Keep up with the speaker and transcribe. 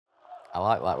I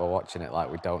like we're watching it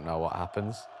like we don't know what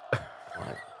happens.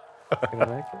 Like, gonna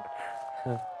make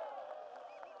it?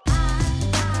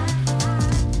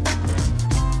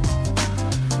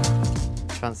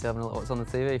 Fancy having a look what's on the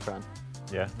TV, Fran?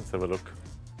 Yeah, let's have a look.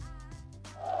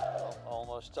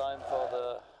 Almost time for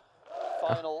the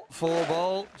final four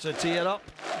ball to tee it up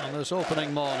on this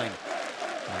opening morning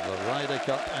of the Ryder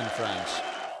Cup in France.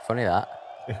 Funny that.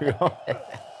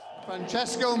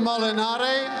 Francesco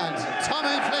Molinari and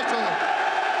Tommy Fleetwood.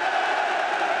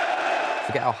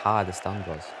 Forget how high the stand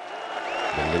was.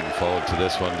 Been looking forward to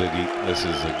this one, Diggy. This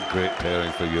is a great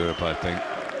pairing for Europe, I think.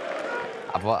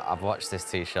 I've watched this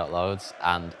tee shot loads,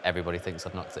 and everybody thinks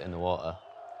I've knocked it in the water.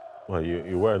 Well,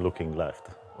 you were looking left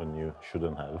when you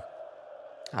shouldn't have.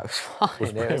 That was fine.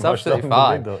 It was much absolutely down the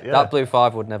fine. middle, yeah. That blue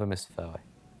 5 would never miss the fairway.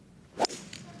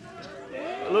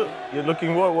 Look, you're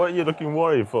looking. What are you looking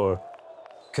worried for?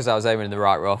 Because I was aiming in the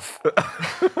right rough.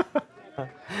 A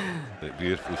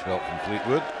beautiful shot from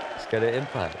Fleetwood. Let's get it in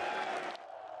play.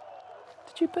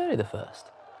 Did you birdie the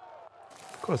first?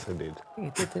 Of course I did. I think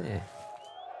you did, didn't you?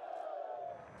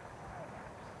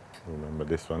 Remember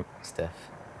this one? Stiff.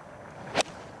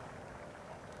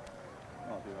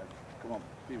 Come on,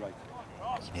 be right.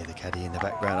 You can hear the caddy in the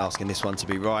background asking this one to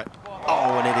be right.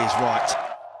 Oh, and it is right.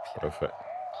 Perfect.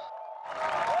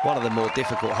 One of the more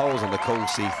difficult holes on the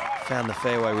course. He found the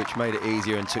fairway, which made it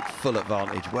easier and took full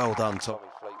advantage. Well done, Tommy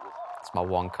Fleetwood. It's my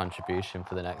one contribution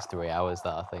for the next 3 hours,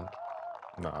 that I think.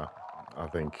 No, I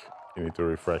think you need to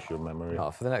refresh your memory.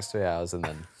 No, for the next 3 hours, and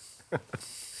then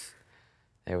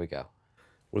here we go.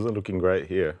 Wasn't looking great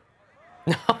here.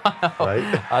 Right?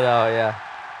 I know, yeah.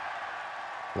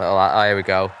 Little, oh, here we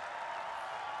go.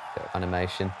 Bit of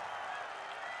animation.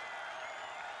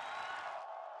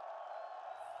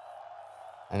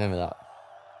 I remember that.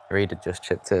 Reed had just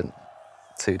chipped in,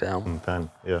 2 down. 10,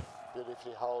 yeah.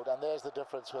 Beautifully holed, and there's the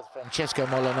difference with Francesco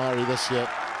Molinari this year.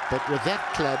 But with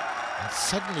that club,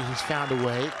 suddenly he's found a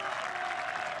way.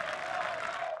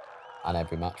 And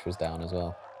every match was down as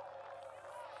well.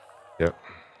 Yep.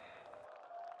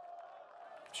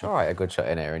 It's all right, a good shot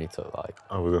in here, and he took like...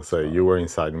 I was gonna say, you were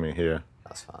inside me here.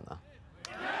 That's fine, though.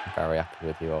 I'm very happy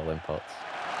with you all inputs.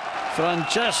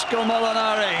 Francesco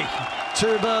Molinari,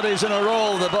 2 birdies in a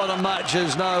row. The bottom match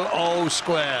is now all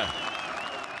square.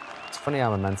 It's funny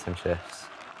how momentum shifts.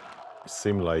 It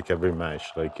seemed like every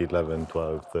match, like 11,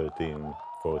 12, 13,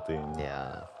 14.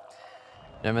 Yeah.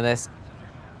 Remember this?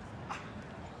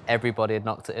 Everybody had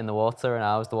knocked it in the water, and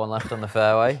I was the one left on the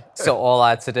fairway. So all I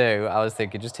had to do, I was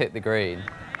thinking, just hit the green.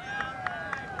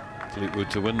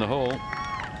 Fleetwood to win the hole.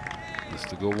 Just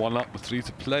to go 1 up with 3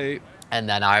 to play. And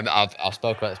then I've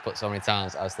spoken about this putt so many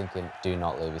times. I was thinking, do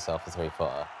not leave yourself a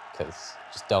 3-footer, because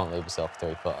just don't leave yourself a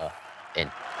 3-footer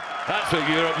in. That's what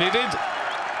Europe needed.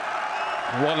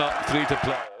 1 up, 3 to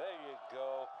play. There you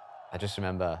go. I just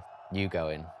remember you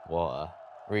going, water,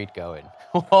 Reed going,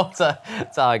 water,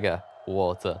 Tiger,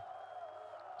 water.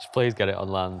 Just please get it on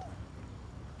land.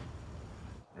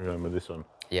 Remember this one?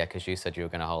 Yeah, because you said you were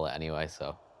going to hole it anyway,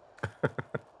 so.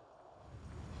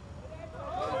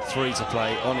 3 to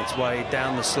play, on its way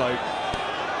down the slope.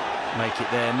 Make it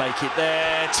there, make it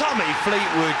there. Tommy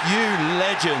Fleetwood, you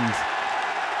legend.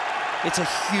 It's a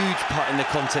huge putt in the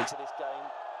context of this game,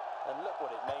 and look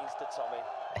what it means to Tommy.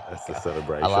 That's the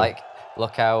celebration. I like,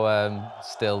 look how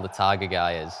still the Tiger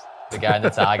guy is. The guy in the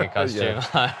Tiger costume.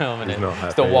 Yeah.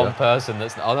 It's the one person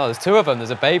that's, oh no, there's 2 of them. There's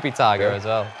a baby Tiger as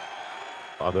well.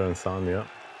 Father and son, yeah.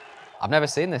 I've never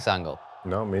seen this angle.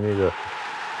 No, me neither.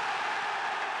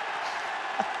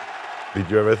 Did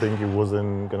you ever think he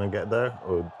wasn't gonna get there,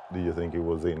 or do you think he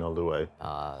was in all the way?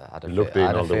 I had a looked in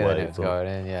all the feeling way it was going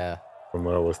in, yeah. From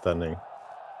where I was standing.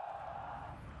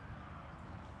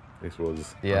 This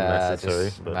was Yeah, unnecessary,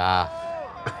 just, but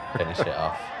finish it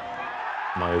off.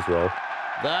 might as well.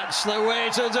 That's the way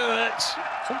to do it.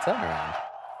 Some turnaround.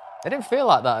 It didn't feel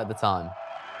like that at the time.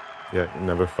 Yeah, it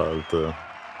never felt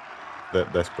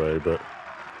that desperate, but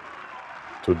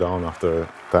 2 down after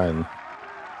 10.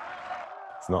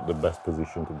 It's not the best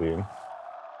position to be in.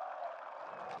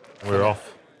 We're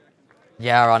off.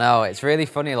 Yeah, I know. It's really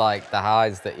funny, like, the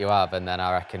highs that you have, and then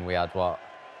I reckon we had, what,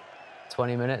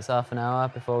 20 minutes, half an hour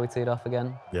before we teed off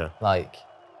again? Yeah. Like,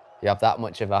 you have that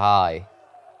much of a high,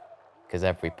 because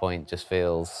every point just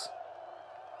feels,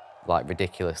 like,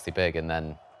 ridiculously big, and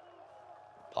then,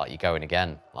 like, you're going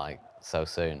again, like, so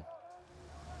soon.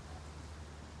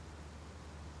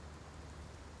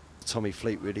 Tommy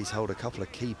Fleetwood, he's held a couple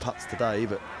of key putts today,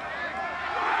 but...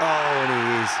 Oh, and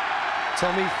he is.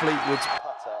 Tommy Fleetwood's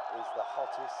putter is the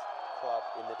hottest club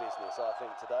in the business, I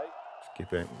think, today. Just keep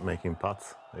making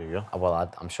putts. There you go. Well,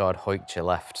 I'm sure I'd hoiked you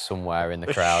left somewhere in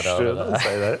the crowd over Sure, there. don't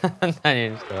say that. And then you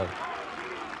just go,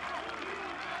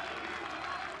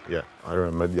 Yeah, I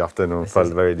remember the afternoon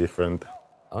felt very different.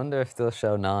 I wonder if they'll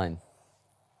show 9.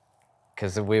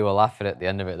 Because we were laughing at the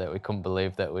end of it that we couldn't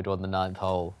believe that we'd won the 9th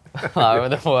hole. He's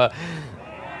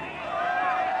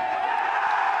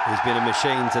been a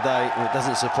machine today, and it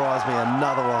doesn't surprise me.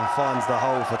 Another one finds the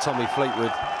hole for Tommy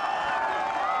Fleetwood.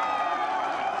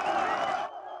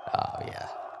 Oh, yeah.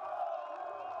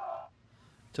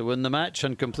 To win the match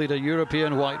and complete a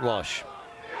European whitewash.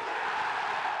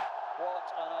 What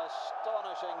an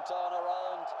astonishing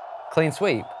turnaround. Clean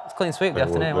sweep. It's clean sweep the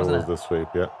afternoon, wasn't it? That was the sweep,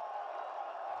 yeah.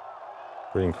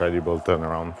 Pretty incredible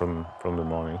turnaround from the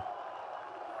morning.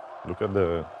 Look at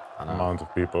the amount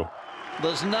of people.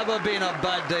 There's never been a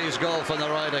bad day's golf in the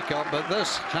Ryder Cup, but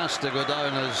this has to go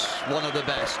down as one of the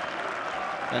best.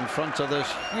 In front of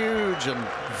this huge and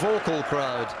vocal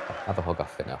crowd. Have a hug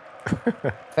off Finno.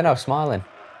 Finno smiling.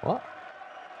 What?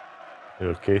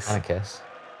 Little kiss. And a kiss.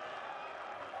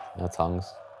 No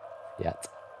tongues. Yet.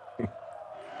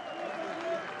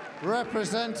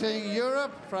 Representing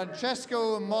Europe,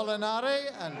 Francesco Molinari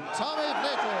and Tommy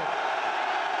Fleetwood.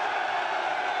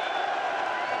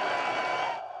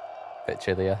 Bit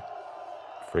chillier.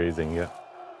 Freezing, yeah.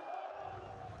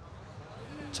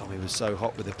 Tommy was so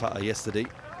hot with the putter yesterday.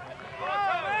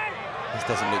 This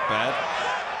doesn't look bad.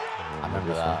 I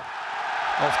remember that.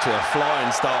 Off to a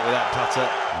flying start with that putter.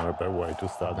 Not a bad way to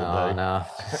start the No, day. no.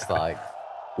 Just like...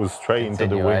 It was straight into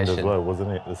the wind as Continuation. well,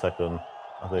 wasn't it? The second,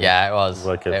 I think. Yeah, it was.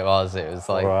 Like It was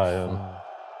like... Ryan.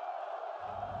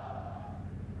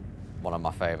 One of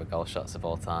my favourite golf shots of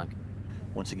all time.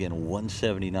 Once again,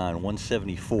 179,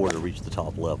 174 to reach the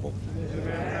top level.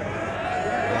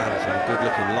 That's a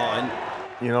good-looking line.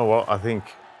 You know what? I think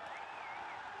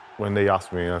when they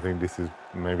asked me, I think this is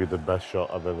maybe the best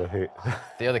shot I've ever hit.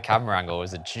 The other camera angle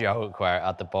was a joke where it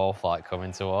had the ball flight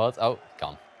coming towards. Oh,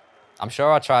 gone. I'm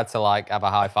sure I tried to like have a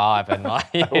high five and like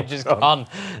it just gone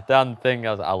down the thing.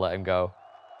 I was like, I'll let him go.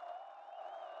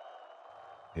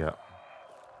 Yeah.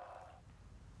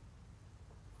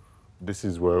 This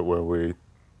is where we're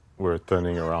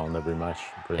turning around every match.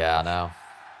 Pretty Yeah, I much. know.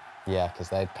 Yeah, because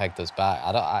they'd pegged us back.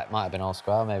 It might have been all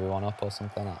square, maybe 1 up or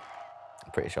something. I'm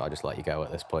pretty sure I just let you go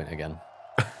at this point again.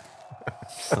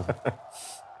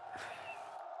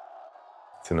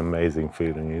 It's an amazing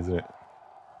feeling, isn't it?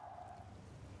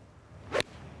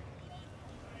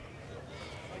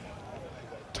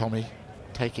 Tommy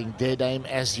taking dead aim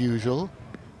as usual.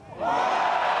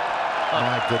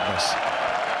 My goodness.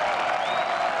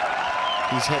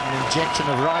 He's had an injection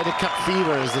of Ryder Cup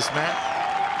fever as this man.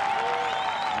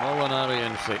 Molinari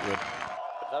and Fleetwood.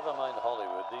 But never mind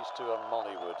Hollywood, these two are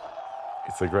Moliwood.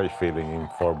 It's a great feeling in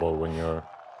 4-ball when you're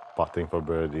putting for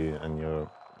birdie and your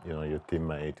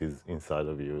teammate is inside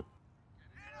of you.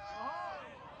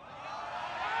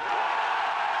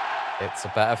 It's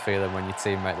a better feeling when your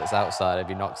teammate that's outside of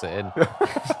you knocks it in.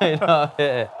 You know,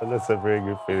 hit it. And that's a very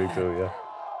good feeling too, yeah.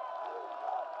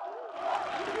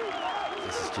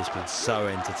 This has just been so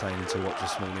entertaining to watch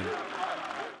this morning.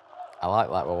 I like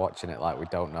we're watching it like we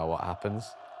don't know what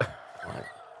happens. Like,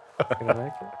 gonna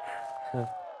make it?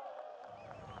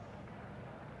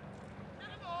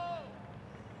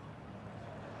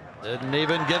 Didn't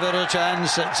even give it a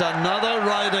chance. It's another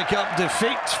Ryder Cup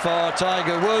defeat for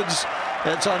Tiger Woods.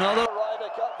 It's another Ryder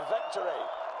Cup victory.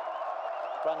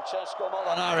 Francesco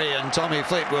Molinari and Tommy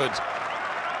Fleetwood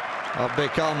have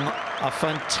become a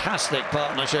fantastic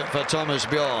partnership for Thomas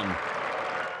Bjorn.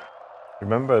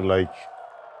 Remember, like,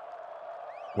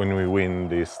 when we win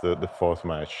this, the 4th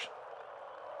match,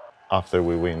 after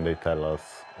we win, they tell us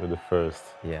with the first.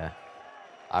 Yeah.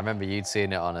 I remember you'd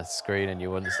seen it on a screen and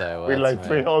you wouldn't say a word. With like to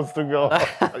 3 me. holes to go.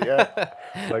 Yeah.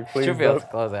 Like, please Should be able to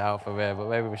don't. close it out for me, but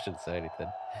maybe we shouldn't say anything.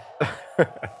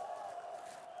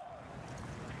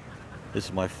 This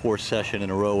is my 4th session in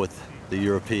a row with the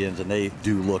Europeans, and they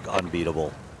do look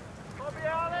unbeatable.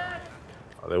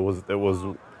 That was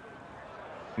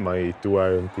my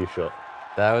 2-iron tee shot.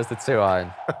 There was the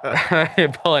 2-iron.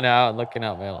 You're pulling out and looking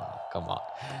at me like, oh, come on.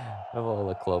 Of all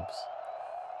the clubs.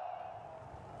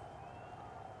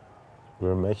 We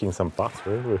were making some putts,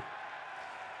 weren't we?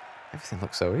 Everything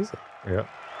looks so easy. Yeah.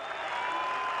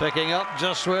 Picking up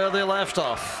just where they left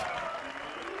off.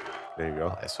 There you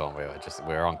go. This one, we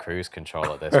were on cruise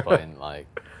control at this point. Like,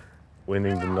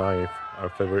 Winning the 9th, our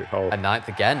favorite hole. a 9th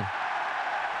again.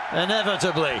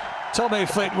 Inevitably, Tommy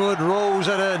Fleetwood rolls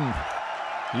it in.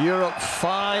 Europe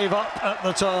 5 up at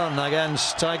the turn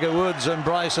against Tiger Woods and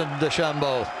Bryson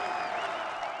DeChambeau.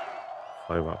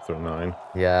 5 up through 9.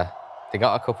 Yeah. They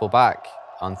got a couple back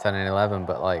on 10 and 11,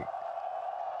 but like,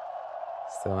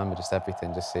 Still remember just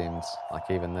everything just seemed, like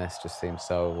even this just seemed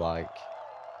so like,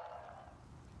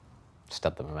 just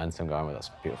had the momentum going with this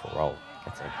beautiful roll.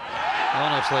 Get in.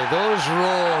 Honestly, those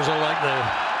roars are like the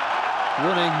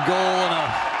winning goal in a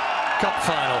cup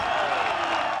final.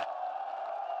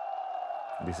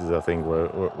 This is, I think, where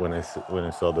when I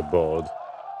saw the board.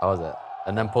 How was it?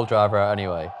 And then pull driver out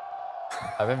anyway.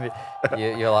 I remember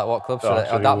you're like, what club should I?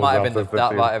 Actually, That it might have was been after that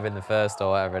 13. might have been the first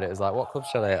or whatever. And it was like, what club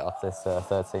should I hit off this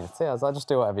 13th tee? I was like, just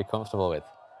do whatever you're comfortable with.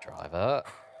 Driver.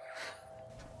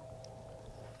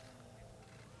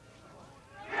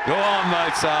 Go on,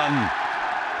 my son.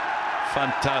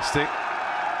 Fantastic.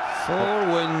 4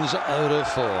 wins out of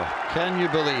 4. Can you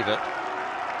believe it?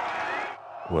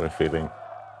 What a feeling.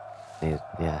 Need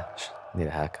a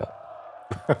haircut.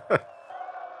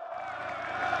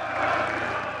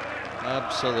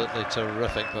 Absolutely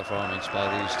terrific performance by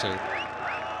these two.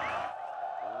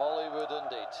 Moliwood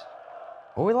indeed.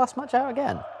 Were we last match out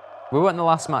again? We weren't the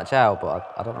last match out,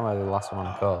 but I don't know whether the last one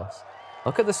on course.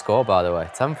 Look at the score, by the way,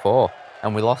 10-4,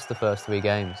 and we lost the first 3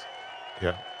 games.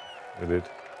 Yeah, we did.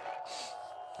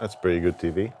 That's pretty good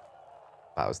TV.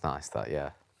 That was nice, that,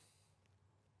 yeah.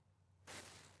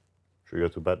 Should we go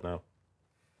to bed now?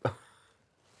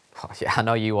 Oh, yeah, I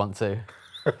know you want to.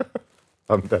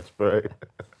 I'm desperate.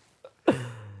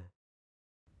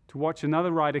 To watch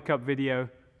another Ryder Cup video,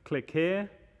 click here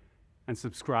and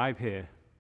subscribe here.